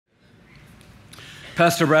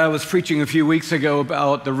Pastor Brad was preaching a few weeks ago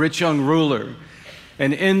about the rich young ruler.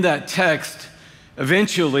 And in that text,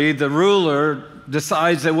 eventually the ruler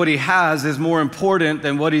decides that what he has is more important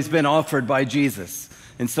than what he's been offered by Jesus.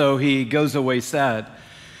 And so he goes away sad.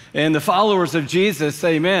 And the followers of Jesus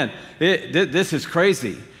say, man, this is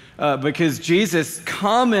crazy. Because Jesus'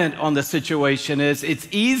 comment on the situation is, it's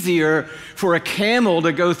easier for a camel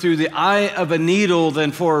to go through the eye of a needle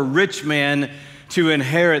than for a rich man to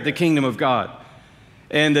inherit the kingdom of God.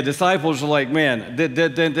 And the disciples are like, man,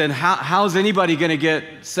 then how's anybody going to get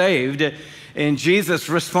saved? And Jesus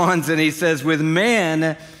responds and he says, with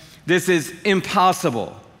man, this is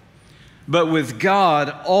impossible. But with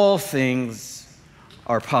God, all things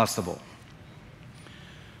are possible.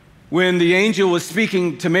 When the angel was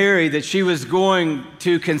speaking to Mary that she was going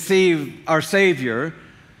to conceive our Savior,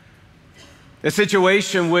 a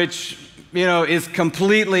situation which, is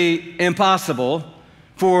completely impossible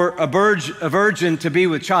for a virgin to be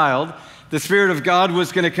with child, the Spirit of God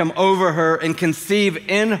was going to come over her and conceive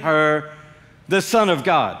in her the Son of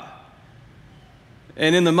God.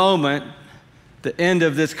 And in the moment, the end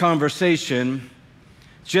of this conversation,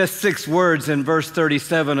 just 6 words in verse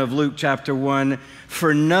 37 of Luke chapter 1,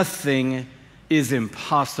 for nothing is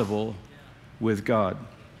impossible with God.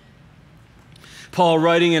 Paul,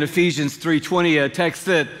 writing in Ephesians 3:20, a text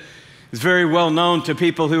that is very well known to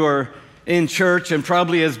people who are in church and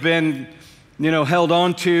probably has been, held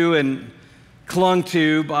on to and clung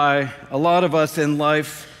to by a lot of us in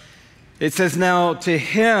life. It says, now to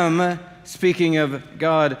him, speaking of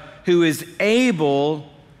God, who is able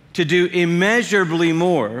to do immeasurably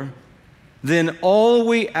more than all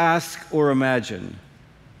we ask or imagine,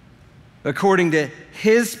 according to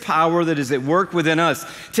his power that is at work within us.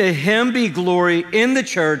 To him be glory in the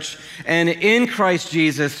church and in Christ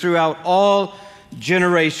Jesus throughout all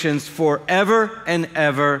generations, forever and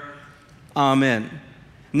ever. Amen.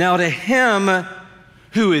 Now to him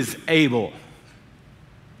who is able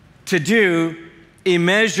to do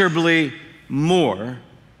immeasurably more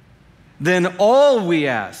than all we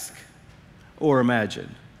ask or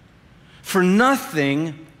imagine. For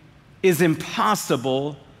nothing is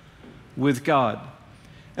impossible with God.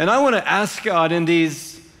 And I want to ask God in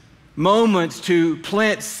these moments to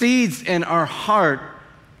plant seeds in our heart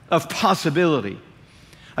of possibility.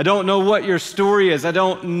 I don't know what your story is. I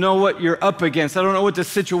don't know what you're up against. I don't know what the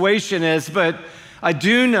situation is, but I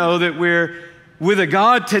do know that we're with a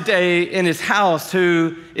God today in his house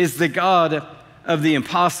who is the God of the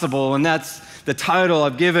impossible. And that's the title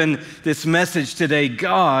I've given this message today,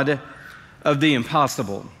 God of the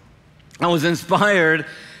Impossible. I was inspired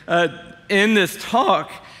in this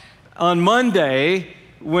talk on Monday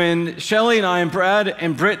when Shelley and I and Brad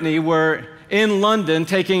and Brittany were in London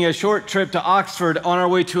taking a short trip to Oxford on our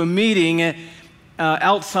way to a meeting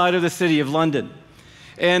outside of the city of London.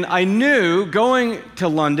 And I knew going to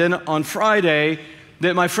London on Friday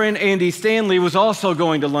that my friend Andy Stanley was also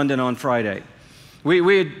going to London on Friday. We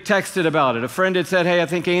had texted about it. A friend had said, hey, I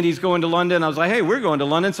think Andy's going to London. I was like, hey, we're going to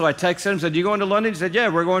London. So I texted him, said, you going to London? He said, yeah,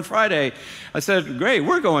 we're going Friday. I said, great,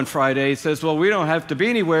 we're going Friday. He says, well, we don't have to be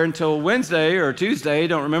anywhere until Wednesday or Tuesday,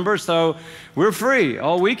 don't remember, so we're free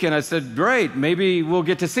all weekend. I said, great, maybe we'll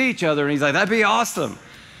get to see each other. And he's like, that'd be awesome.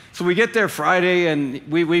 So we get there Friday, and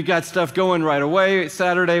we've got stuff going right away.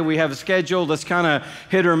 Saturday, we have a schedule that's kind of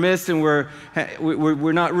hit or miss, and we're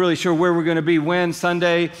not really sure where we're going to be when.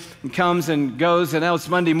 Sunday comes and goes, and now it's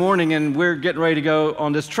Monday morning, and we're getting ready to go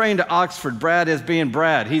on this train to Oxford. Brad is being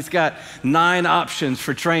Brad. He's got 9 options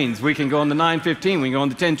for trains. We can go on the 9:15. We can go on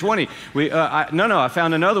the 10:20. I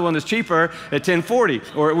found another one that's cheaper at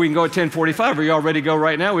 10:40, or we can go at 10:45. Or you already go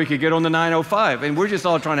right now. We could get on the 9:05, and we're just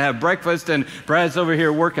all trying to have breakfast, and Brad's over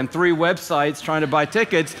here working 3 websites trying to buy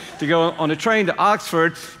tickets to go on a train to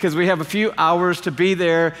Oxford because we have a few hours to be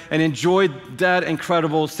there and enjoy that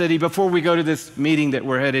incredible city before we go to this meeting that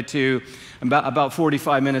we're headed to about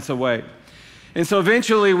 45 minutes away. And so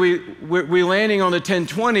eventually we're landing on the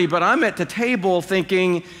 10:20, but I'm at the table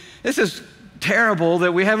thinking, this is terrible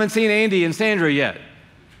that we haven't seen Andy and Sandra yet.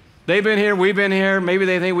 They've been here, we've been here. Maybe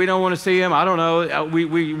they think we don't want to see him. I don't know.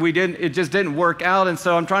 We didn't. It just didn't work out. And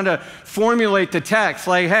so I'm trying to formulate the text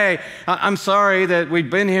like, hey, I'm sorry that we've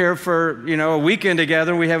been here for a weekend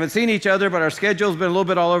together. We haven't seen each other, but our schedule's been a little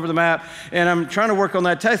bit all over the map. And I'm trying to work on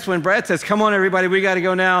that text when Brad says, come on, everybody, we got to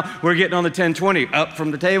go now. We're getting on the 10:20. Up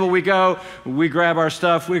from the table we go. We grab our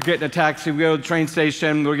stuff. We're getting a taxi. We go to the train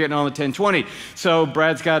station. We're getting on the 10:20. So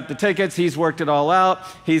Brad's got the tickets. He's worked it all out.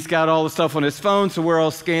 He's got all the stuff on his phone. So we're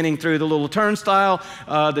all scanning through the little turnstile.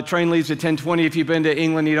 The train leaves at 10:20. If you've been to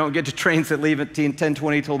England, you don't get to trains that leave at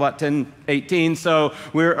 10:20 till about 10:18. So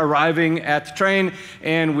we're arriving at the train,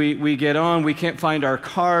 and we get on. We can't find our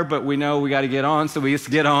car, but we know we got to get on. So we just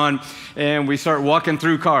get on, and we start walking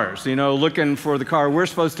through cars, looking for the car we're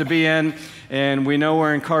supposed to be in. And we know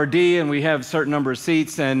we're in car D, and we have a certain number of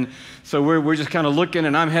seats. And so we're just kind of looking,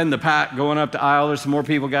 and I'm heading the pack, going up the aisle. There's some more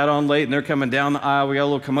people got on late, and they're coming down the aisle. We got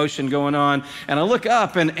a little commotion going on. And I look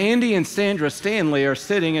up, and Andy and Sandra Stanley are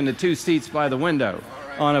sitting in the 2 seats by the window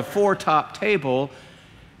on a 4-top table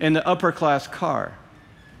in the upper-class car.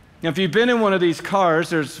 Now, if you've been in one of these cars,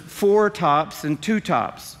 there's 4 tops and 2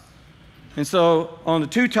 tops. And so on the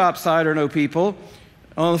 2-top side are no people.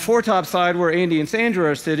 On the 4-top side where Andy and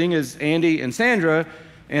Sandra are sitting is Andy and Sandra,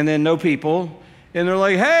 and then no people. And they're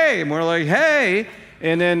like, hey, and we're like, hey.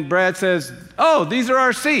 And then Brad says, oh, these are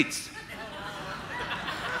our seats.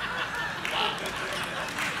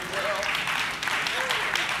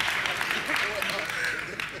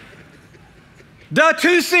 The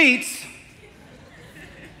 2 seats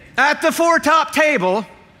at the 4-top table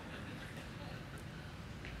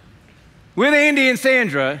with Andy and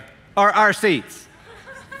Sandra are our seats.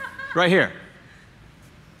 Right here.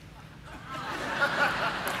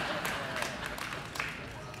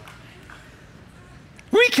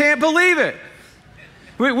 We can't believe it.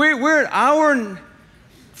 We're an hour and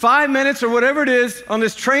 5 minutes or whatever it is on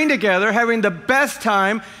this train together, having the best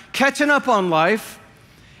time, catching up on life,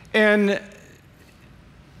 and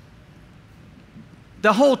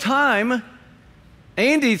the whole time,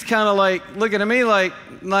 Andy's kind of like looking at me like,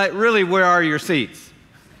 really, where are your seats?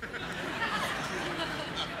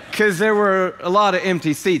 Because there were a lot of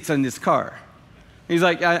empty seats in this car. He's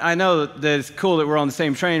like, I know that it's cool that we're on the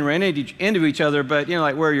same train, we're into each other, but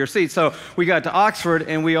where are your seats? So we got to Oxford,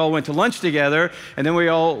 and we all went to lunch together, and then we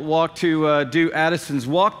all walked to do Addison's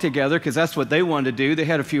Walk together, because that's what they wanted to do. They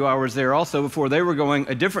had a few hours there also before they were going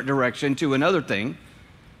a different direction to another thing.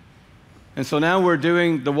 And so now we're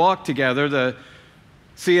doing the walk together, the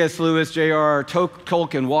C.S. Lewis, J.R.R.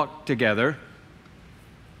 Tolkien walk together.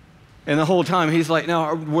 And the whole time, he's like,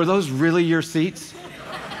 now, were those really your seats?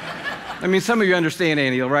 I mean, some of you understand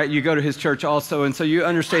Andy, right? You go to his church also, and so you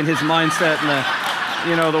understand his mindset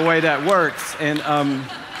and the way that works. And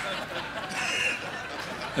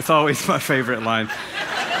it's always my favorite line.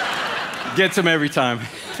 Gets him every time.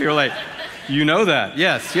 You're like, you know that?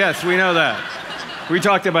 Yes, we know that. We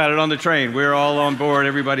talked about it on the train. We're all on board.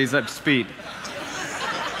 Everybody's up to speed.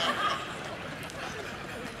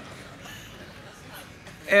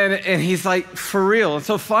 And he's like, for real. And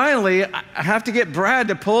so finally, I have to get Brad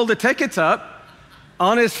to pull the tickets up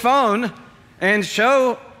on his phone and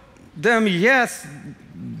show them, yes,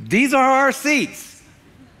 these are our seats.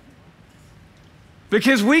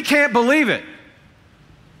 Because we can't believe it.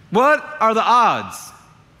 What are the odds?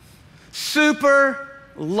 Super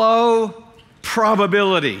low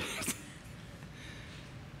probability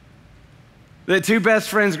that 2 best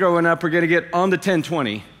friends growing up are going to get on the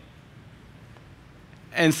 10:20.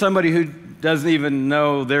 And somebody who doesn't even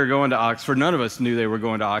know they're going to Oxford, none of us knew they were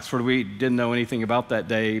going to Oxford. We didn't know anything about that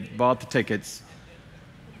day, bought the tickets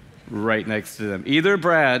right next to them. Either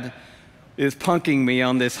Brad is punking me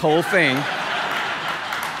on this whole thing,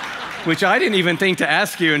 which I didn't even think to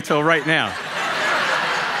ask you until right now.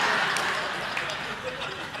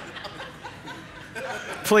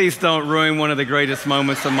 Please don't ruin one of the greatest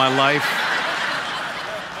moments of my life.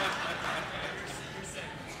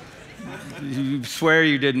 You swear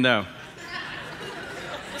you didn't know.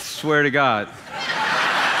 Swear to God.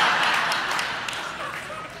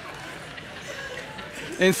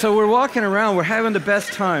 And so we're walking around, we're having the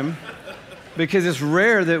best time, because it's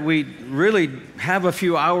rare that we really have a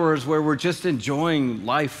few hours where we're just enjoying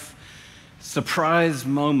life, surprise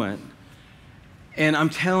moment. And I'm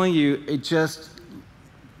telling you, it just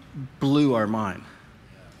blew our mind.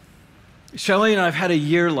 Shelley and I have had a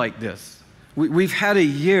year like this. We've had a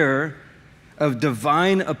year of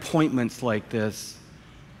divine appointments like this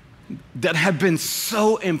that have been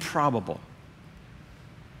so improbable.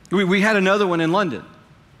 We had another one in London,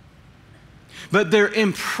 but they're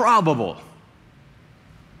improbable,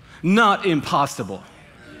 not impossible.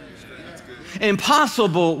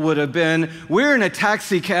 Impossible would have been, we're in a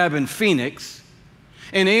taxi cab in Phoenix,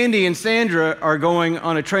 and Andy and Sandra are going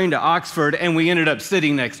on a train to Oxford, and we ended up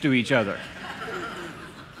sitting next to each other.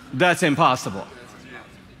 That's impossible.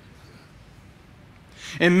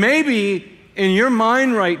 And maybe in your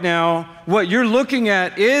mind right now, what you're looking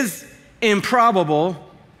at is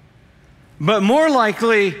improbable, but more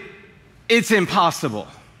likely, it's impossible.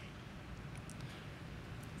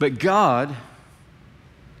 But God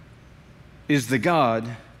is the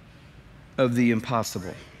God of the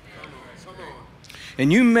impossible.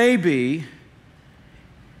 And you may be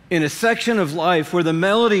in a section of life where the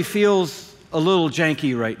melody feels a little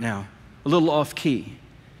janky right now, a little off key,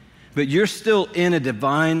 but you're still in a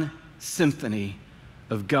divine symphony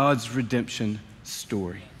of God's redemption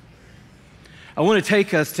story. I want to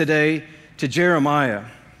take us today to Jeremiah.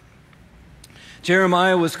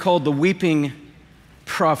 Jeremiah was called the weeping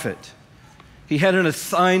prophet. He had an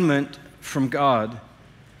assignment from God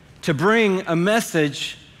to bring a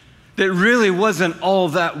message that really wasn't all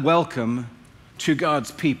that welcome to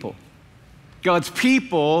God's people. God's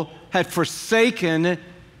people had forsaken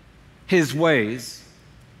his ways,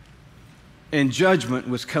 and judgment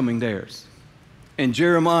was coming theirs. And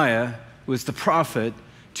Jeremiah was the prophet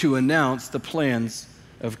to announce the plans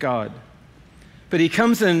of God. But he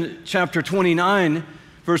comes in chapter 29,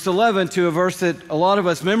 verse 11, to a verse that a lot of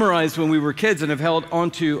us memorized when we were kids and have held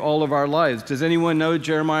onto all of our lives. Does anyone know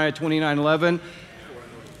Jeremiah 29:11?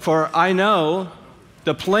 For I know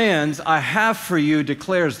the plans I have for you,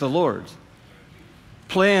 declares the Lord.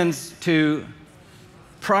 Plans to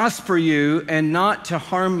prosper you and not to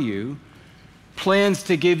harm you. Plans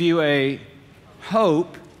to give you a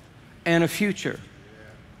hope and a future.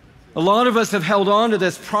 A lot of us have held on to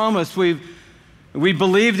this promise. We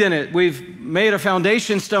believed in it. We've made a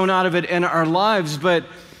foundation stone out of it in our lives. But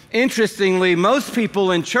interestingly, most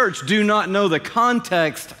people in church do not know the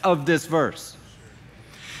context of this verse.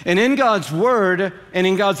 And in God's word and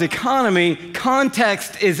in God's economy,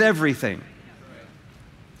 context is everything.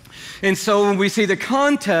 And so when we see the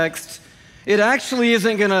context, it actually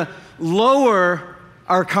isn't going to lower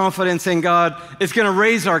our confidence in God. It's going to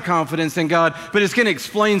raise our confidence in God, but it's going to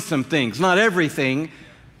explain some things. Not everything,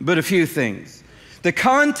 but a few things. The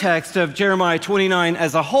context of Jeremiah 29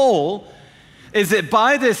 as a whole is that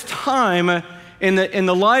by this time in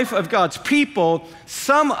the life of God's people,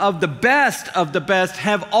 some of the best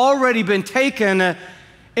have already been taken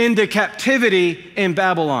into captivity in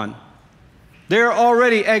Babylon. They're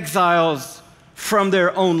already exiles from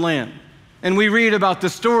their own land. And we read about the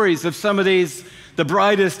stories of some of these, the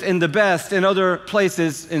brightest and the best, in other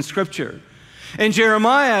places in Scripture. And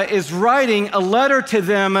Jeremiah is writing a letter to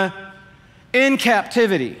them in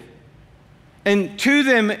captivity. And to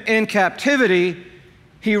them in captivity,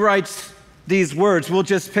 he writes these words. We'll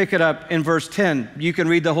just pick it up in verse 10. You can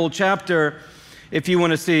read the whole chapter if you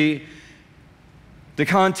want to see the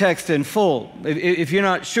context in full. If you're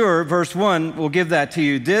not sure, verse 1 will give that to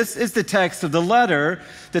you. This is the text of the letter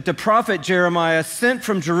that the prophet Jeremiah sent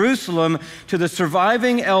from Jerusalem to the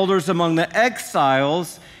surviving elders among the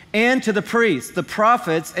exiles and to the priests, the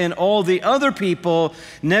prophets, and all the other people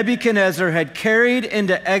Nebuchadnezzar had carried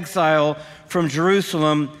into exile from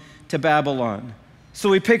Jerusalem to Babylon. So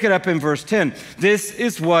we pick it up in verse 10. This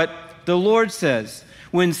is what the Lord says.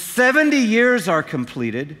 When 70 years are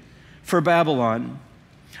completed for Babylon,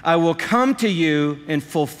 I will come to you and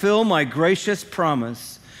fulfill my gracious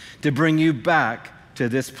promise to bring you back to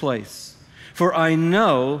this place. For I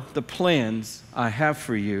know the plans I have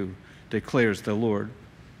for you, declares the Lord.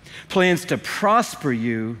 Plans to prosper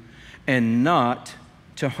you and not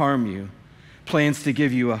to harm you. Plans to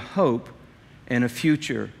give you a hope and a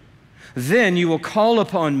future. Then you will call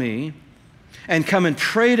upon me and come and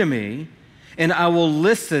pray to me, and I will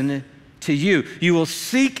listen to you. You will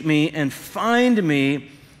seek me and find me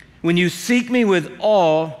when you seek me with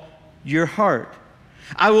all your heart.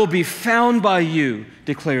 I will be found by you,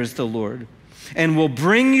 declares the Lord, and will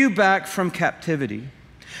bring you back from captivity.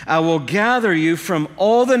 I will gather you from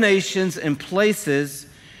all the nations and places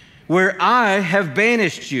where I have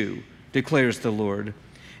banished you, declares the Lord,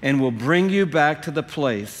 and will bring you back to the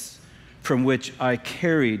place from which I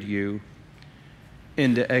carried you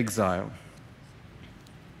into exile.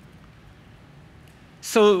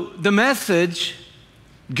 So the message,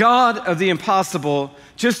 God of the impossible,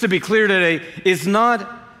 just to be clear today, is not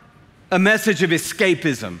a message of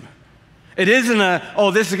escapism. It isn't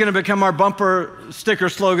this is going to become our bumper sticker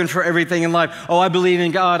slogan for everything in life. Oh, I believe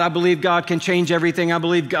in God. I believe God can change everything. I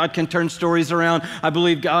believe God can turn stories around. I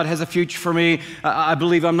believe God has a future for me. I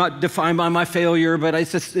believe I'm not defined by my failure, but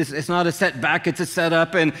it's not a setback, it's a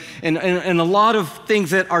setup. And a lot of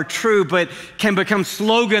things that are true, but can become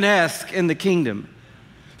slogan-esque in the kingdom.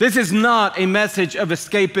 This is not a message of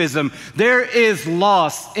escapism. There is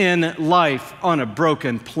loss in life on a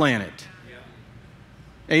broken planet.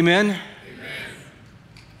 Yeah. Amen? Amen?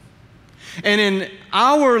 And in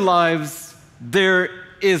our lives, there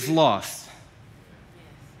is loss.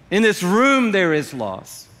 In this room, there is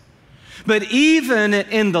loss. But even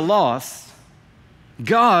in the loss,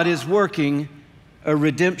 God is working a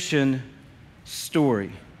redemption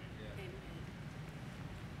story.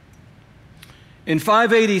 In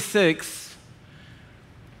 586,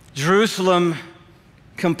 Jerusalem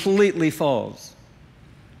completely falls.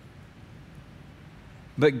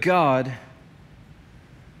 But God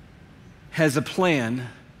has a plan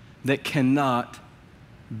that cannot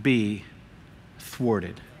be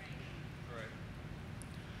thwarted.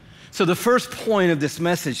 So the first point of this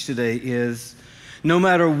message today is, no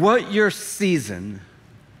matter what your season,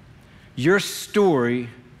 your story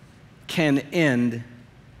can end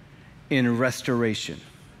in restoration.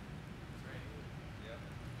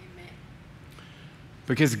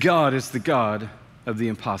 Because God is the God of the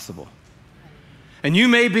impossible. And you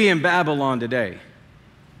may be in Babylon today,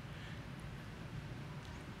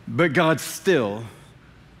 but God still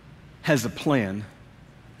has a plan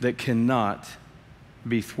that cannot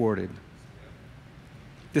be thwarted.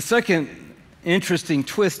 The second interesting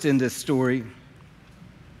twist in this story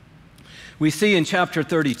we see in chapter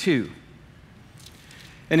 32.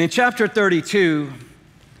 And in chapter 32,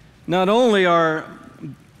 not only are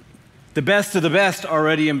the best of the best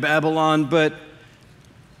already in Babylon, but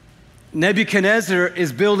Nebuchadnezzar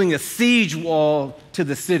is building a siege wall to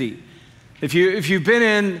the city. If you've been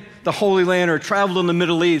in the Holy Land or traveled in the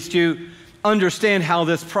Middle East, you understand how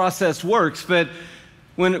this process works. But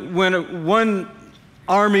when one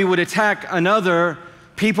army would attack another,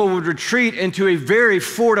 people would retreat into a very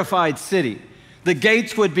fortified city. The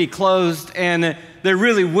gates would be closed, and there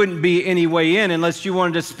really wouldn't be any way in unless you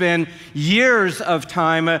wanted to spend years of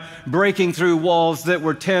time breaking through walls that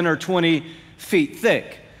were 10 or 20 feet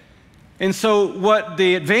thick. And so what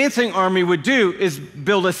the advancing army would do is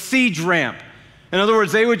build a siege ramp. In other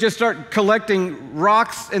words, they would just start collecting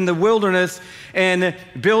rocks in the wilderness and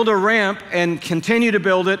build a ramp and continue to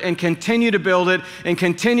build it and continue to build it and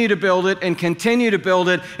continue to build it and continue to build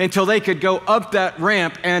it until they could go up that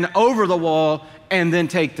ramp and over the wall and then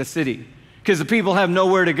take the city. Because the people have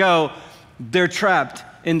nowhere to go. They're trapped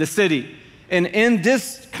in the city. And in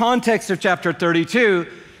this context of chapter 32,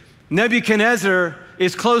 Nebuchadnezzar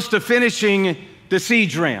is close to finishing the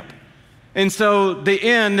siege ramp. And so the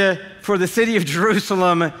end for the city of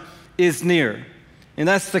Jerusalem is near. And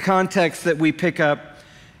that's the context that we pick up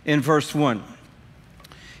in verse 1.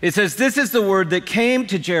 It says, "This is the word that came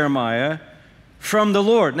to Jeremiah from the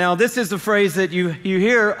Lord." Now, this is the phrase that you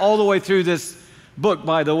hear all the way through this book,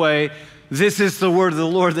 by the way. This is the word of the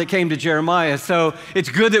Lord that came to Jeremiah. So it's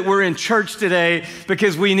good that we're in church today,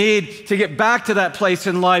 because we need to get back to that place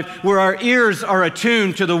in life where our ears are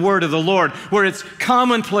attuned to the word of the Lord, where it's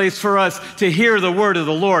commonplace for us to hear the word of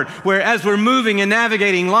the Lord, where as we're moving and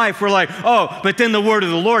navigating life, we're like, oh, but then the word of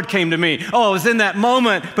the Lord came to me. Oh, I was in that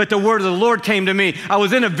moment, but the word of the Lord came to me. I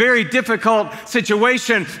was in a very difficult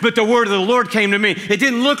situation, but the word of the Lord came to me. It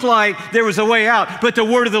didn't look like there was a way out, but the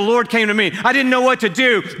word of the Lord came to me. I didn't know what to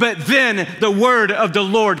do, but then the word of the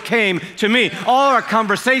Lord came to me. All our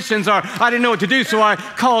conversations are, I didn't know what to do, so I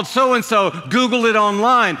called so-and-so, Googled it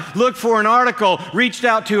online, looked for an article, reached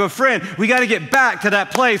out to a friend. We got to get back to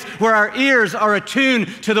that place where our ears are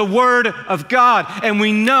attuned to the word of God, and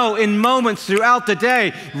we know in moments throughout the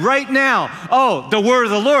day, right now, oh, the word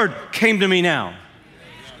of the Lord came to me now.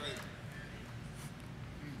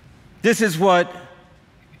 This is what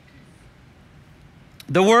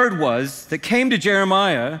the word was that came to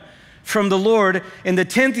Jeremiah from the Lord in the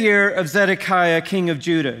 10th year of Zedekiah, king of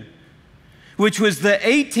Judah, which was the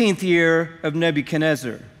 18th year of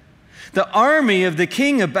Nebuchadnezzar. The army of the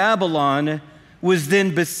king of Babylon was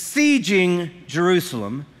then besieging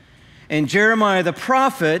Jerusalem, and Jeremiah the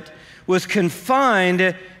prophet was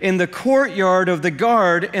confined in the courtyard of the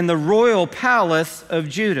guard in the royal palace of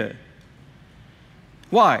Judah.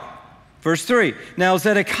 Why? Verse 3, "Now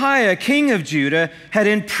Zedekiah, king of Judah, had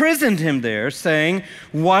imprisoned him there, saying,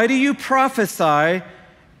 'Why do you prophesy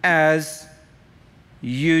as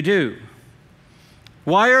you do?'"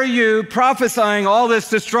 Why are you prophesying all this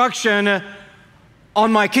destruction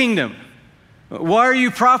on my kingdom? Why are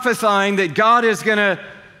you prophesying that God is going to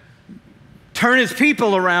turn his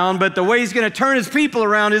people around, but the way he's going to turn his people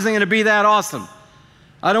around isn't going to be that awesome?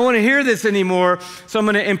 I don't want to hear this anymore, so I'm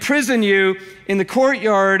going to imprison you in the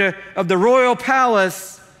courtyard of the royal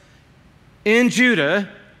palace in Judah,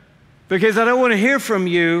 because I don't want to hear from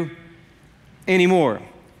you anymore.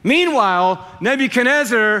 Meanwhile,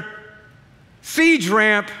 Nebuchadnezzar's siege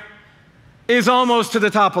ramp is almost to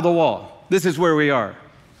the top of the wall. This is where we are.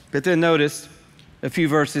 But then notice a few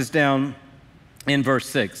verses down in verse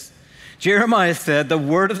 6. Jeremiah said, "The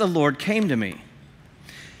word of the Lord came to me.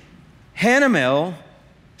 Hanamel,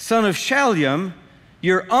 son of Shallum,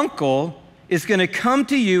 your uncle, is going to come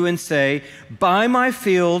to you and say, 'Buy my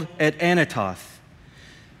field at Anatoth,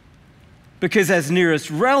 because as nearest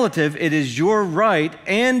relative, it is your right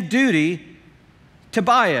and duty to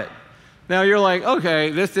buy it. Now you're like, okay,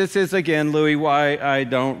 this is again, Louie, why I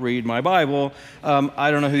don't read my Bible. I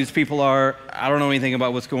don't know who these people are. I don't know anything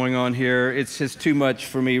about what's going on here. It's just too much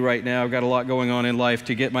for me right now. I've got a lot going on in life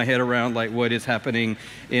to get my head around like what is happening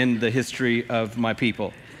in the history of my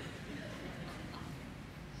people.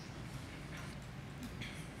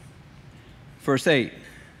 Verse 8,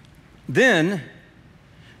 then,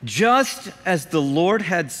 just as the Lord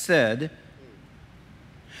had said,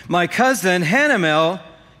 my cousin Hanamel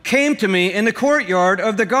came to me in the courtyard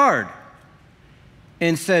of the guard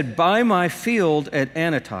and said, buy my field at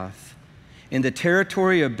Anatoth in the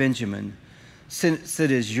territory of Benjamin, since it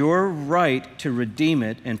is your right to redeem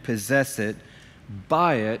it and possess it,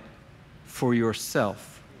 buy it for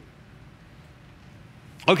yourself.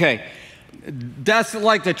 Okay, that's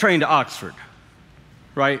like the train to Oxford,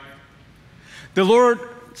 right? The Lord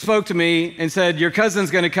spoke to me and said, your cousin's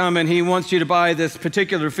going to come and he wants you to buy this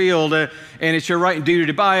particular field and it's your right and duty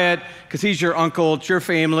to buy it because he's your uncle, it's your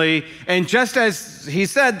family. And just as he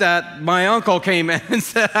said that, my uncle came in and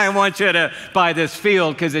said, I want you to buy this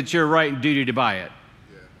field because it's your right and duty to buy it.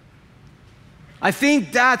 Yeah. I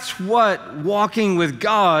think that's what walking with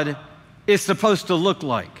God is supposed to look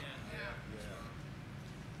like.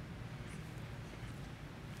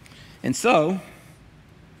 And so,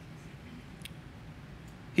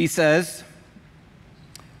 he says,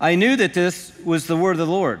 I knew that this was the word of the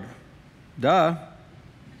Lord. Duh.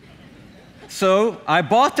 So I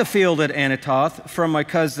bought the field at Anatoth from my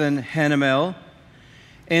cousin Hanamel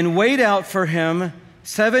and weighed out for him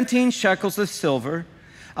 17 shekels of silver.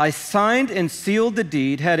 I signed and sealed the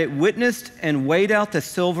deed, had it witnessed, and weighed out the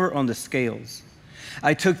silver on the scales.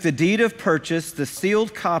 I took the deed of purchase, the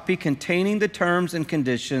sealed copy containing the terms and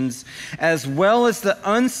conditions, as well as the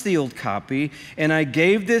unsealed copy, and I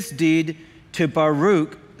gave this deed to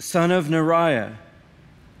Baruch, son of Neriah,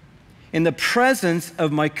 in the presence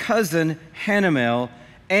of my cousin Hanamel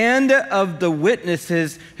and of the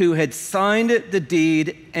witnesses who had signed the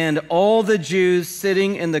deed and all the Jews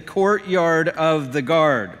sitting in the courtyard of the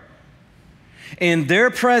guard. In their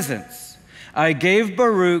presence, I gave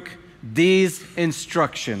Baruch these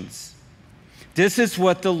instructions. This is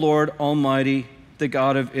what the Lord Almighty, the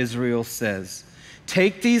God of Israel, says.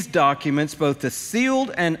 Take these documents, both the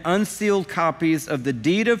sealed and unsealed copies of the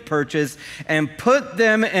deed of purchase, and put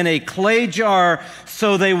them in a clay jar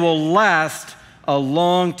so they will last a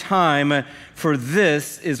long time. For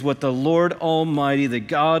this is what the Lord Almighty, the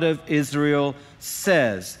God of Israel,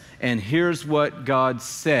 says. And here's what God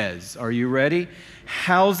says. Are you ready?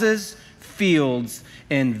 Houses, fields,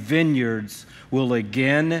 and vineyards will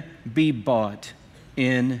again be bought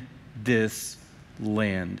in this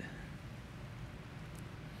land.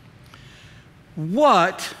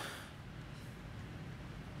 What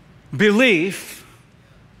belief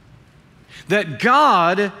that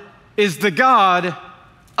God is the God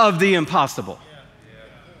of the impossible.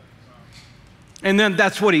 And then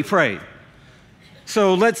that's what he prayed.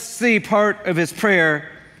 So let's see part of his prayer,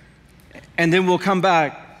 and then we'll come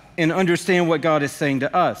back and understand what God is saying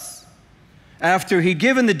to us. After he'd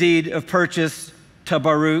given the deed of purchase to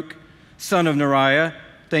Baruch, son of Neriah.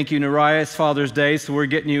 Thank you, Neriah. It's Father's Day, so we're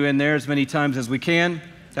getting you in there as many times as we can.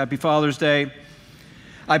 Happy Father's Day.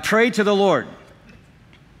 I prayed to the Lord.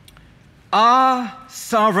 Ah,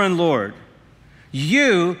 sovereign Lord,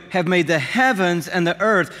 you have made the heavens and the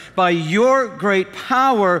earth by your great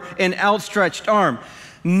power and outstretched arm.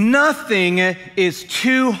 Nothing is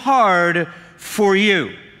too hard for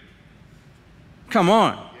you. Come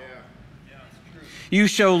on. You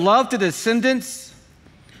show love to descendants,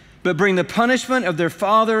 but bring the punishment of their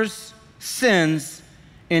fathers' sins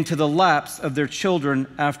into the laps of their children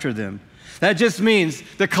after them. That just means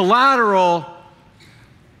the collateral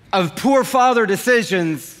of poor father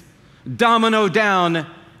decisions domino down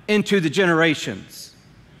into the generations.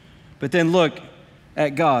 But then look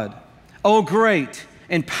at God. Oh, great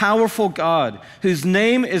and powerful God, whose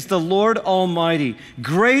name is the Lord Almighty.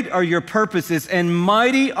 Great are your purposes and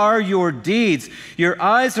mighty are your deeds. Your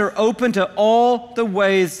eyes are open to all the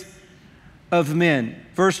ways of men.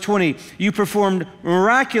 Verse 20, you performed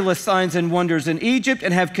miraculous signs and wonders in Egypt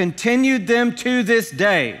and have continued them to this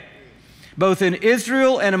day, both in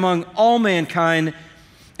Israel and among all mankind,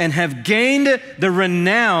 and have gained the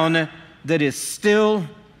renown that is still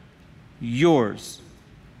yours.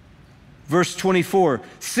 Verse 24,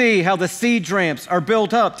 see how the siege ramps are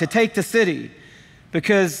built up to take the city.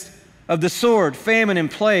 Because of the sword, famine, and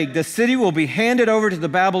plague, the city will be handed over to the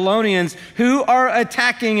Babylonians who are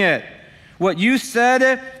attacking it. What you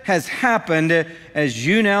said has happened, as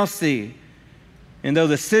you now see. And though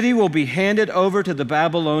the city will be handed over to the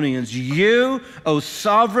Babylonians, you, O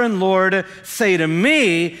sovereign Lord, say to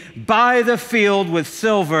me, buy the field with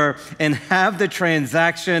silver and have the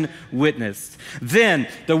transaction witnessed. Then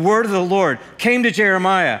the word of the Lord came to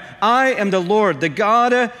Jeremiah. I am the Lord, the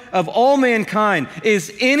God of all mankind.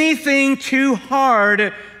 Is anything too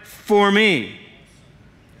hard for me?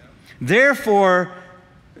 Therefore,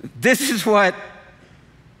 this is what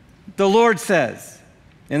the Lord says.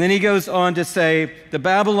 And then he goes on to say, the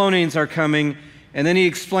Babylonians are coming, and then he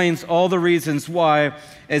explains all the reasons why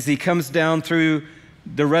as he comes down through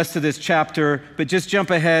the rest of this chapter. But just jump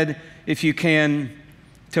ahead, if you can,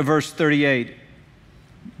 to verse 38.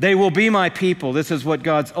 They will be my people. This is what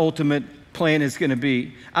God's ultimate plan is going to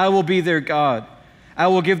be. I will be their God. I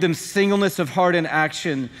will give them singleness of heart and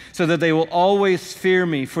action so that they will always fear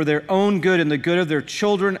me for their own good and the good of their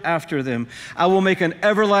children after them. I will make an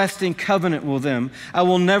everlasting covenant with them. I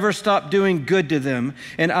will never stop doing good to them,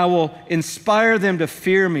 and I will inspire them to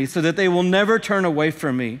fear me so that they will never turn away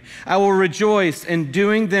from me. I will rejoice in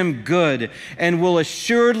doing them good and will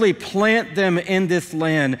assuredly plant them in this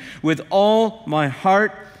land with all my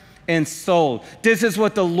heart and soul. This is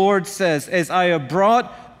what the Lord says, as I have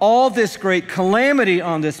brought all this great calamity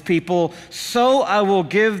on this people, so I will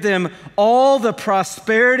give them all the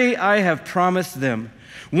prosperity I have promised them.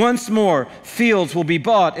 Once more, fields will be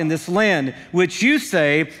bought in this land, which you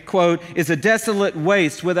say, quote, is a desolate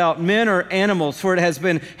waste without men or animals, for it has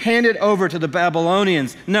been handed over to the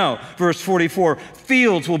Babylonians. No, verse 44,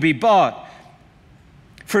 fields will be bought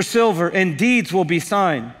for silver, and deeds will be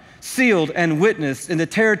signed, sealed, and witnessed in the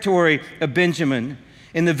territory of Benjamin,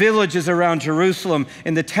 in the villages around Jerusalem,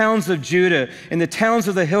 in the towns of Judah, in the towns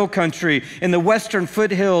of the hill country, in the western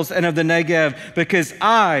foothills and of the Negev, because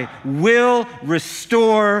I will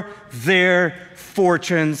restore their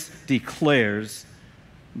fortunes, declares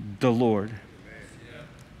the Lord.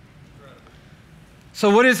 So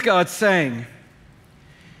what is God saying?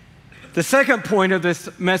 The second point of this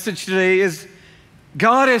message today is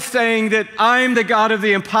God is saying that I'm the God of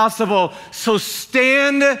the impossible, so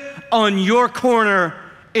stand on your corner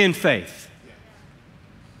in faith.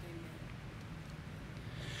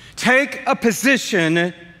 Take a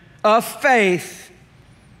position of faith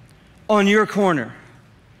on your corner.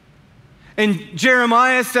 And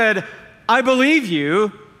Jeremiah said, I believe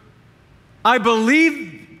you. I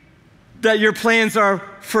believe that your plans are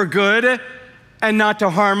for good and not to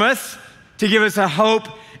harm us, to give us a hope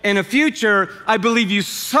in a future. I believe you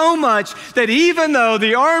so much that even though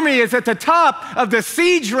the army is at the top of the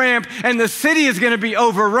siege ramp and the city is going to be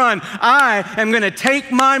overrun, I am going to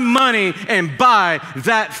take my money and buy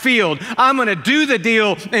that field. I'm going to do the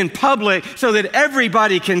deal in public so that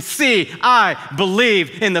everybody can see I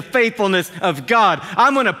believe in the faithfulness of God.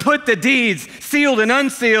 I'm going to put the deeds, sealed and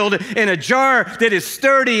unsealed, in a jar that is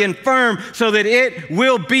sturdy and firm so that it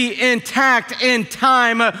will be intact in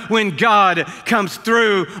time when God comes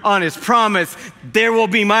through on his promise. There will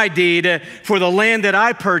be my deed for the land that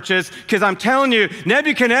I purchased, because I'm telling you,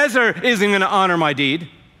 Nebuchadnezzar isn't going to honor my deed.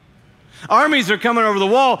 Armies are coming over the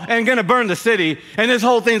wall and going to burn the city, and this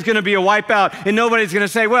whole thing's going to be a wipeout, and nobody's going to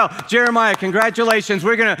say, well, Jeremiah, congratulations,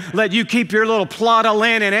 we're going to let you keep your little plot of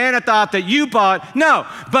land in Anathoth that you bought. No,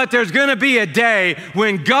 but there's going to be a day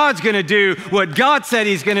when God's going to do what God said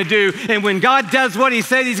he's going to do, and when God does what he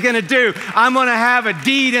said he's going to do, I'm going to have a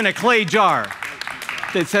deed in a clay jar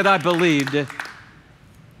that said I believed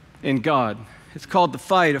in God. It's called the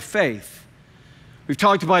fight of faith. We've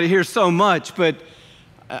talked about it here so much, but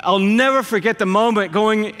I'll never forget the moment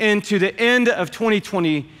going into the end of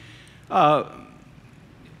 2020,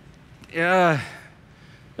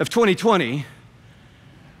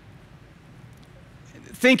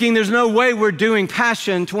 thinking there's no way we're doing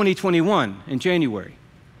Passion 2021 in January.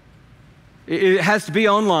 It has to be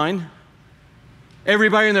online.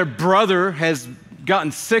 Everybody and their brother has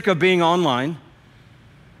gotten sick of being online.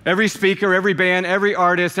 Every speaker, every band, every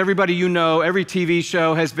artist, everybody you know, every TV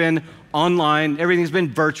show has been online. Everything's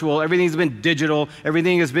been virtual. Everything's been digital.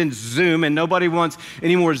 Everything has been Zoom, and nobody wants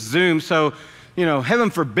any more Zoom. So,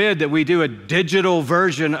 heaven forbid that we do a digital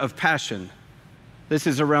version of Passion. This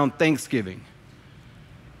is around Thanksgiving.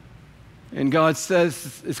 And God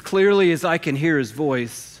says, as clearly as I can hear his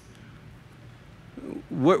voice,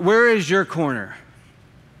 where is your corner?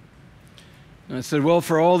 And I said, well,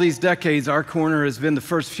 for all these decades, our corner has been the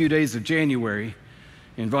first few days of January,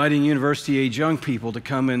 inviting university-age young people to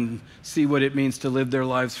come and see what it means to live their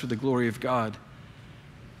lives for the glory of God.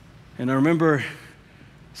 And I remember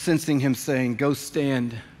sensing him saying, go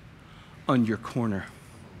stand on your corner.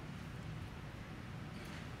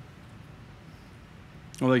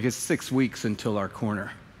 Well, it's 6 weeks until our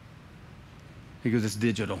corner. He goes, it's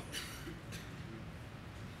digital.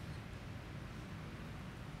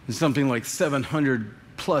 And something like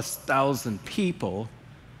 700,000+ people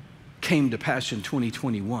came to Passion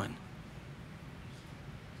 2021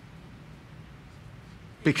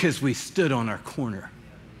 because we stood on our corner.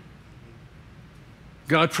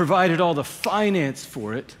 God provided all the finance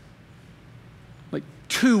for it like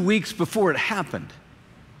 2 weeks before it happened,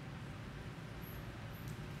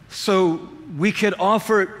 so we could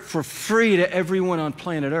offer it for free to everyone on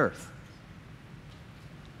planet Earth.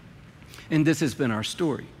 And this has been our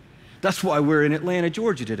story. That's why we're in Atlanta,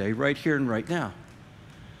 Georgia today, right here and right now.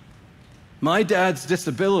 My dad's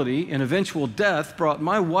disability and eventual death brought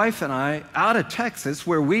my wife and I out of Texas,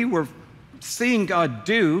 where we were seeing God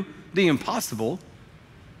do the impossible,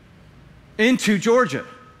 into Georgia.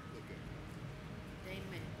 Amen.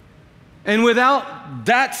 And without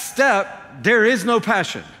that step, there is no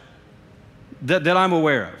Passion that I'm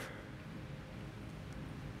aware of.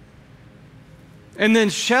 And then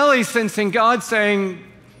Shelley sensing God saying,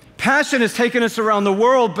 Passion has taken us around the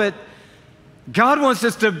world, but God wants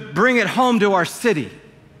us to bring it home to our city.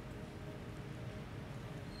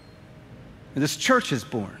 And this church is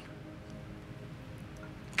born.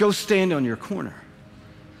 Go stand on your corner.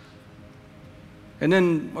 And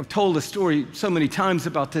then I've told the story so many times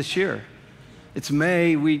about this year. It's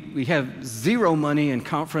May. We have zero money in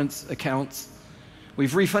conference accounts.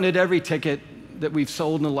 We've refunded every ticket that we've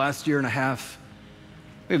sold in the last year and a half.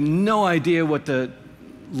 We have no idea what the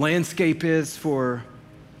landscape is for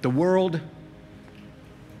the world.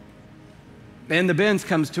 And the Benz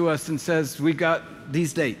comes to us and says, we've got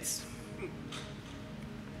these dates.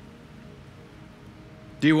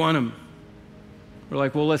 Do you want them? We're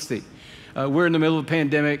like, well, let's see. We're in the middle of a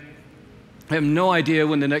pandemic. I have no idea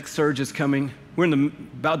when the next surge is coming. We're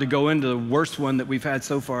about to go into the worst one that we've had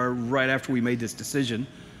so far right after we made this decision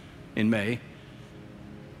in May.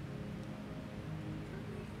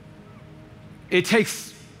 It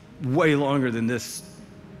takes way longer than this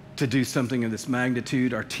to do something of this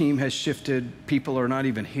magnitude. Our team has shifted. People are not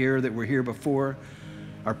even here that were here before.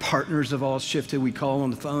 Our partners have all shifted. We call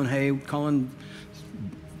on the phone, hey, calling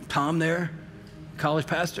Tom there, college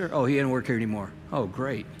pastor? Oh, he didn't work here anymore. Oh,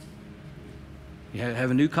 great. You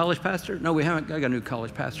have a new college pastor? No, we haven't got a new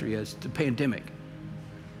college pastor yet. It's the pandemic.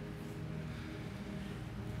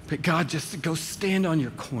 But God, just go stand on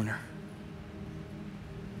your corner.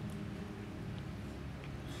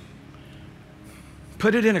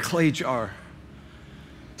 Put it in a clay jar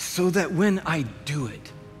so that when I do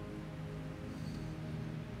it,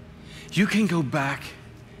 you can go back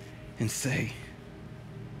and say,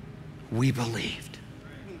 we believed.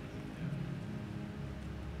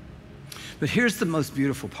 But here's the most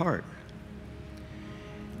beautiful part.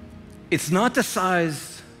 It's not the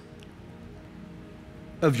size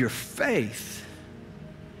of your faith,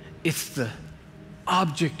 it's the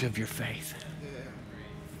object of your faith.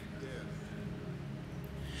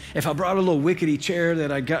 If I brought a little wickety chair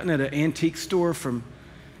that I'd gotten at an antique store from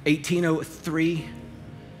 1803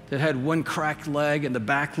 that had one cracked leg and the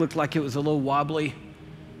back looked like it was a little wobbly,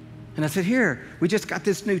 and I said, here, we just got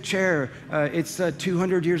this new chair. It's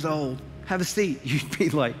 200 years old. Have a seat. You'd be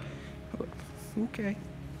like, okay,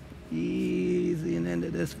 easy and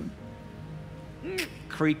into this one.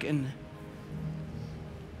 Creaking.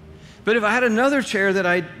 But if I had another chair that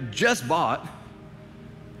I just bought,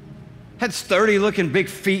 had sturdy looking big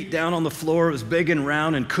feet down on the floor, it was big and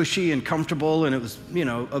round and cushy and comfortable, and it was,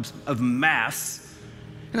 of mass.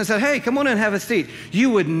 And I said, hey, come on in and have a seat.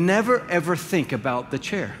 You would never, ever think about the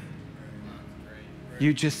chair.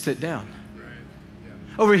 You just sit down.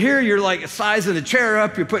 Over here, you're like sizing the chair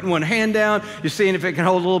up. You're putting one hand down. You're seeing if it can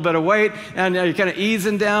hold a little bit of weight. And you're kind of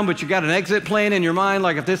easing down, but you got an exit plan in your mind.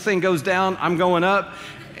 Like if this thing goes down, I'm going up.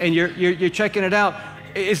 And you're checking it out.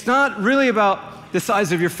 It's not really about the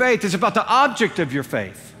size of your faith. It's about the object of your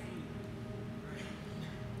faith.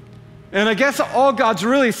 And I guess all God's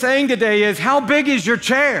really saying today is, how big is your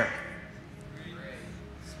chair?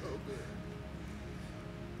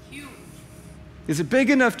 Is it big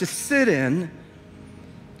enough to sit in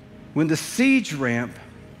when the siege ramp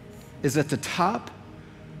is at the top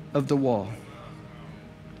of the wall?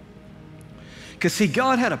 Because see,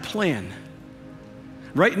 God had a plan.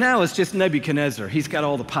 Right now, it's just Nebuchadnezzar. He's got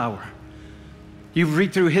all the power. You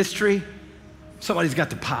read through history, somebody's got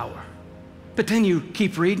the power. But then you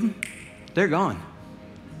keep reading, they're gone.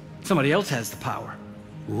 Somebody else has the power.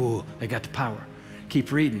 Ooh, they got the power.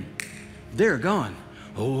 Keep reading, they're gone.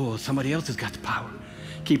 Oh, somebody else has got the power.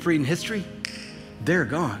 Keep reading history, they're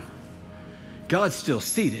gone. God's still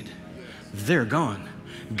seated, they're gone.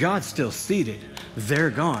 God's still seated, they're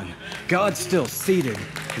gone. God's still seated,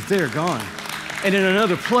 they're gone. And in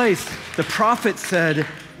another place, the prophet said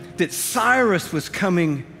that Cyrus was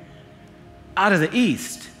coming out of the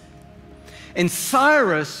east. And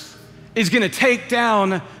Cyrus is going to take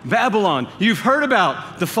down Babylon. You've heard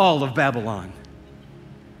about the fall of Babylon.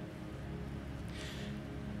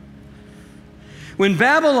 When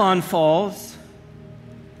Babylon falls,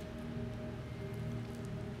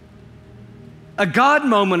 a God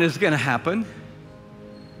moment is going to happen.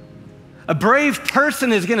 A brave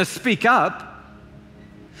person is going to speak up.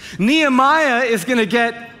 Nehemiah is going to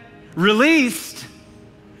get released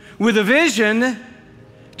with a vision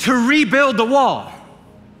to rebuild the wall.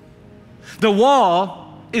 The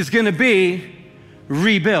wall is going to be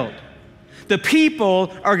rebuilt. The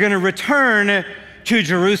people are going to return to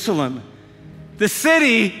Jerusalem. The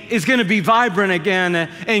city is going to be vibrant again,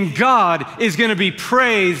 and God is going to be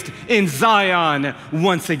praised in Zion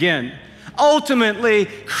once again. Ultimately,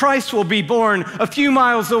 Christ will be born a few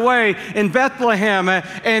miles away in Bethlehem,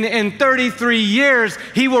 and in 33 years,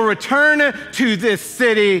 he will return to this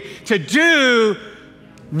city to do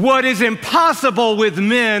what is impossible with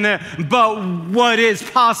men, but what is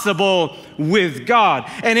possible with God.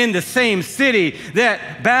 And in the same city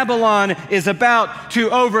that Babylon is about to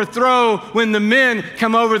overthrow, when the men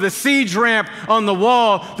come over the siege ramp on the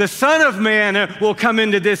wall, the Son of Man will come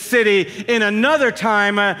into this city in another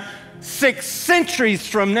time, 6 centuries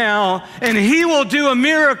from now, and he will do a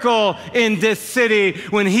miracle in this city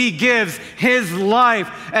when he gives his life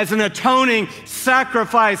as an atoning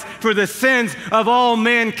sacrifice for the sins of all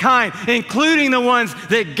mankind, including the ones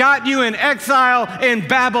that got you in exile in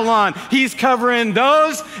Babylon. He's covering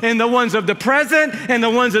those and the ones of the present and the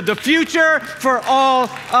ones of the future for all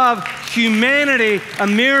of humanity. A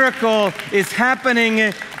miracle is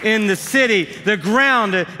happening in the city. The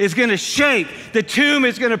ground is going to shake. The tomb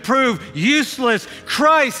is going to prove useless.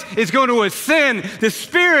 Christ is going to ascend. The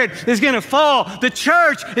Spirit is going to fall. The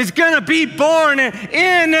church is going to be born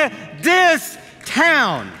in this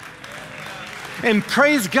town. And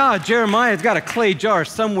praise God, Jeremiah's got a clay jar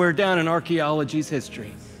somewhere down in archaeology's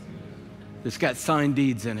history that's got signed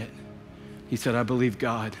deeds in it. He said, I believe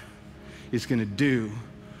God is going to do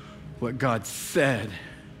what God said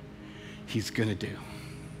he's going to do.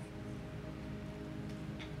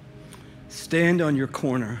 Stand on your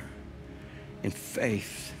corner in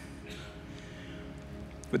faith.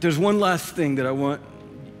 But there's one last thing that I want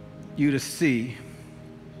you to see,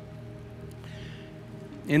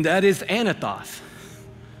 and that is Anathoth.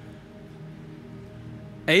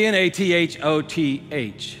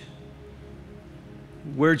 Anathoth,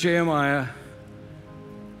 where Jeremiah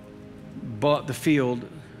bought the field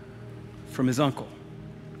from his uncle.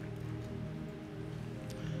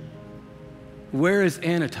 Where is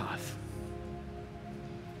Anathoth?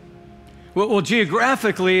 Well,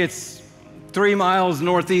 geographically, it's 3 miles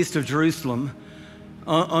northeast of Jerusalem,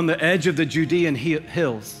 on the edge of the Judean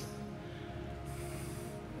hills.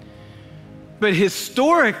 But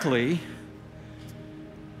historically,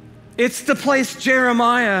 it's the place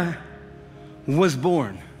Jeremiah was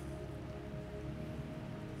born.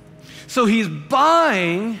 So he's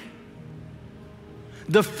buying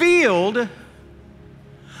the field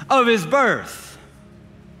of his birth.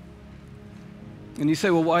 And you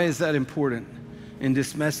say, well, why is that important in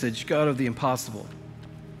this message, God of the impossible?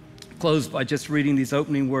 Close by just reading these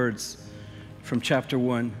opening words from chapter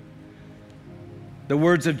 1. The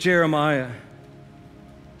words of Jeremiah,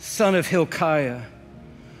 son of Hilkiah,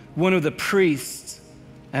 one of the priests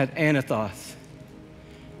at Anathoth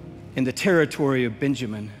in the territory of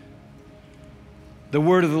Benjamin. The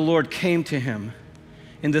word of the Lord came to him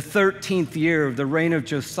in the 13th year of the reign of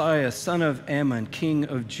Josiah, son of Ammon, king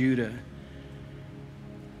of Judah,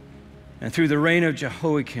 and through the reign of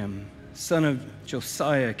Jehoiakim, son of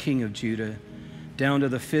Josiah, king of Judah, down to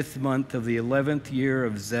the 5th month of the 11th year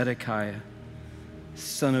of Zedekiah,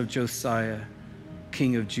 son of Josiah,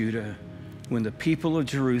 king of Judah, when the people of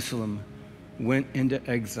Jerusalem went into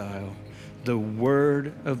exile, the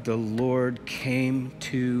word of the Lord came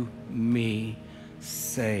to me,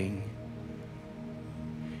 saying,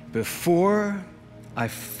 before I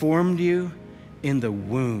formed you in the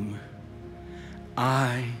womb,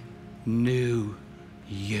 I knew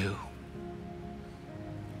you.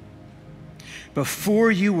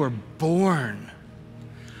 Before you were born,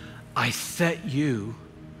 I set you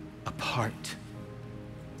apart.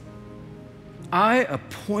 I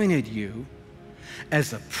appointed you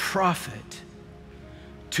as a prophet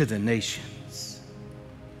to the nations.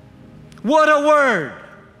 What a word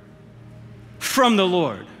from the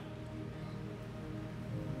Lord.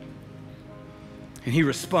 And he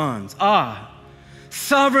responds,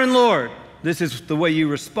 sovereign Lord. This is the way you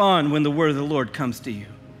respond when the word of the Lord comes to you.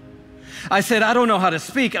 I said, I don't know how to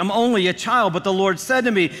speak. I'm only a child. But the Lord said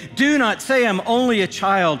to me, do not say I'm only a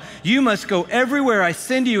child. You must go everywhere I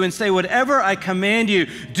send you and say whatever I command you.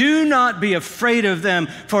 Do not be afraid of them,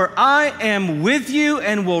 for I am with you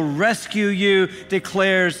and will rescue you,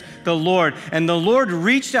 declares the Lord. And the Lord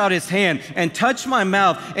reached out his hand and touched my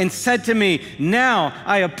mouth and said to me, now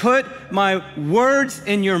I have put my words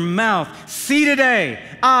in your mouth. See today,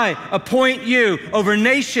 I appoint you over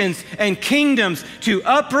nations and kingdoms to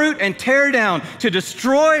uproot and tear down, to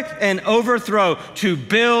destroy and overthrow, to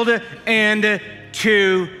build and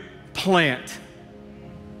to plant.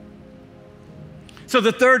 So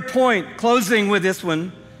the third point, closing with this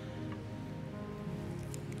one,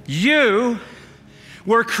 you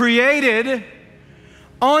were created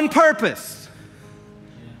on purpose,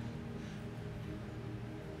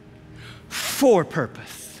 for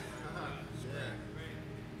purpose.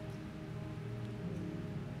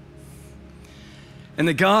 And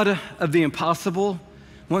the God of the impossible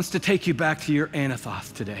wants to take you back to your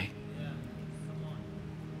anathos today.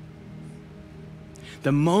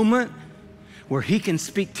 The moment where he can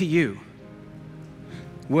speak to you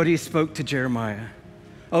what he spoke to Jeremiah.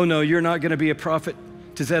 Oh no, you're not going to be a prophet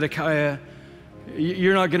to Zedekiah.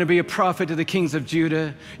 You're not going to be a prophet to the kings of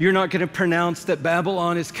Judah. You're not going to pronounce that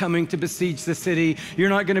Babylon is coming to besiege the city. You're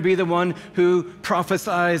not going to be the one who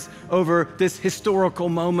prophesies over this historical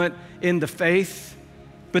moment in the faith.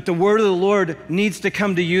 But the word of the Lord needs to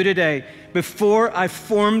come to you today. Before I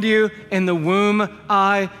formed you in the womb,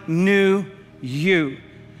 I knew you.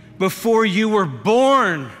 Before you were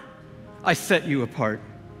born, I set you apart.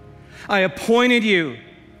 I appointed you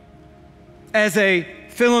as a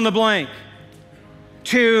fill in the blank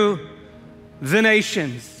to the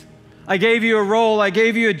nations. I gave you a role, I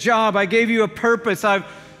gave you a job, I gave you a purpose. I've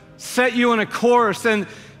set you on a course, and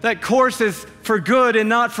that course is for good and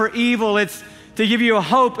not for evil. It's to give you a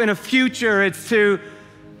hope and a future. It's to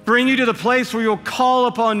bring you to the place where you'll call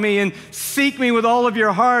upon me and seek me with all of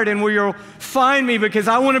your heart, and where you'll find me, because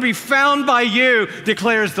I want to be found by you,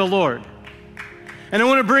 declares the Lord. And I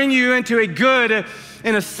want to bring you into a good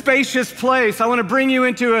and a spacious place. I want to bring you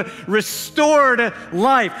into a restored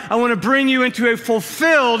life. I want to bring you into a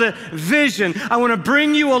fulfilled vision. I want to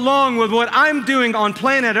bring you along with what I'm doing on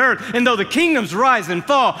planet Earth. And though the kingdoms rise and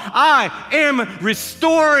fall, I am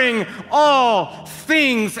restoring all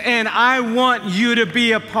things, and I want you to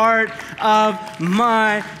be a part of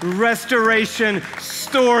my restoration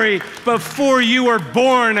story. Before you were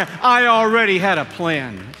born, I already had a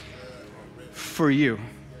plan for you.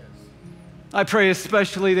 I pray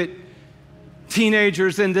especially that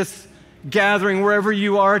teenagers in this gathering, wherever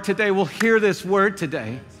you are today, will hear this word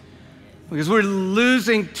today, because we're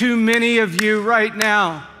losing too many of you right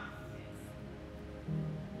now.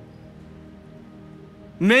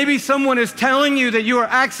 Maybe someone is telling you that you are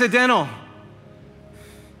accidental.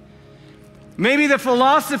 Maybe the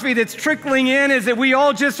philosophy that's trickling in is that we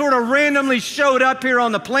all just sort of randomly showed up here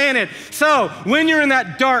on the planet. So when you're in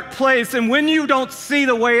that dark place, and when you don't see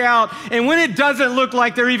the way out, and when it doesn't look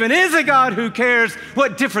like there even is a God who cares,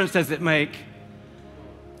 what difference does it make?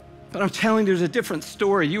 But I'm telling you, there's a different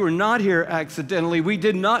story. You were not here accidentally. We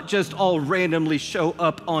did not just all randomly show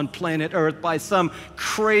up on planet Earth by some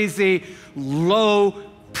crazy low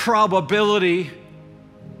probability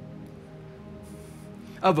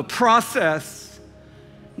of a process.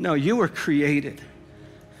 No, you were created.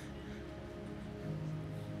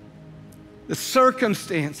 The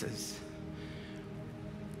circumstances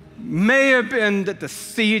may have been that the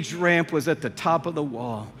siege ramp was at the top of the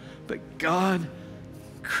wall, but God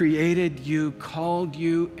created you, called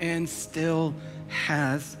you, and still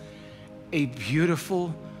has a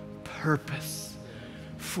beautiful purpose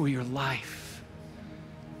for your life.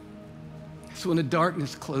 So when the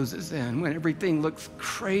darkness closes in, when everything looks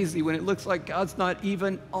crazy, when it looks like God's not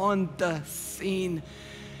even on the scene,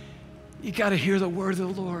 you got to hear the word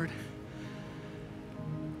of the Lord.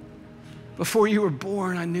 Before you were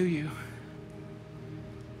born, I knew you.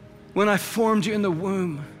 When I formed you in the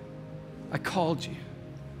womb, I called you.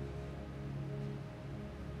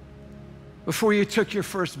 Before you took your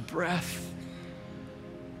first breath,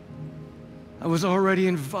 I was already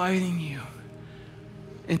inviting you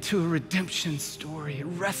into a redemption story, a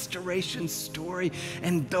restoration story.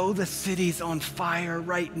 And though the city's on fire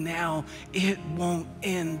right now, it won't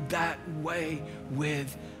end that way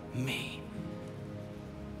with me.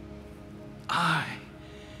 I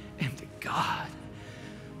am the God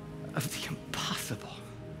of the impossible.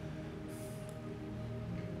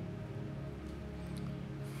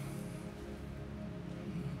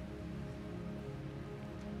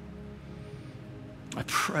 I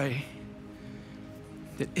pray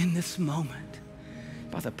that in this moment,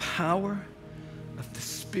 by the power of the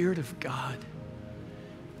Spirit of God,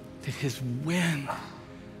 that his wind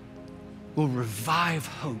will revive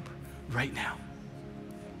hope right now.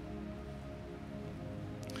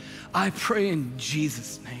 I pray in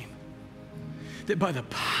Jesus' name that by the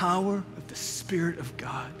power of the Spirit of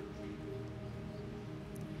God,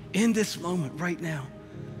 in this moment right now,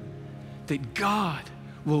 that God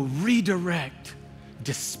will redirect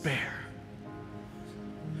despair.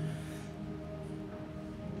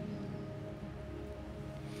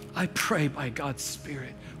 I pray by God's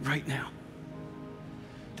Spirit right now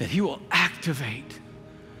that he will activate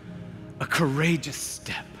a courageous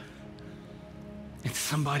step, and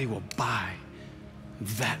somebody will buy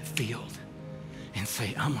that field and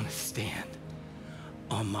say, I'm going to stand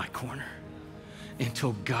on my corner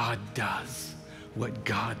until God does what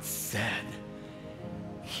God said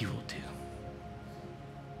he will do.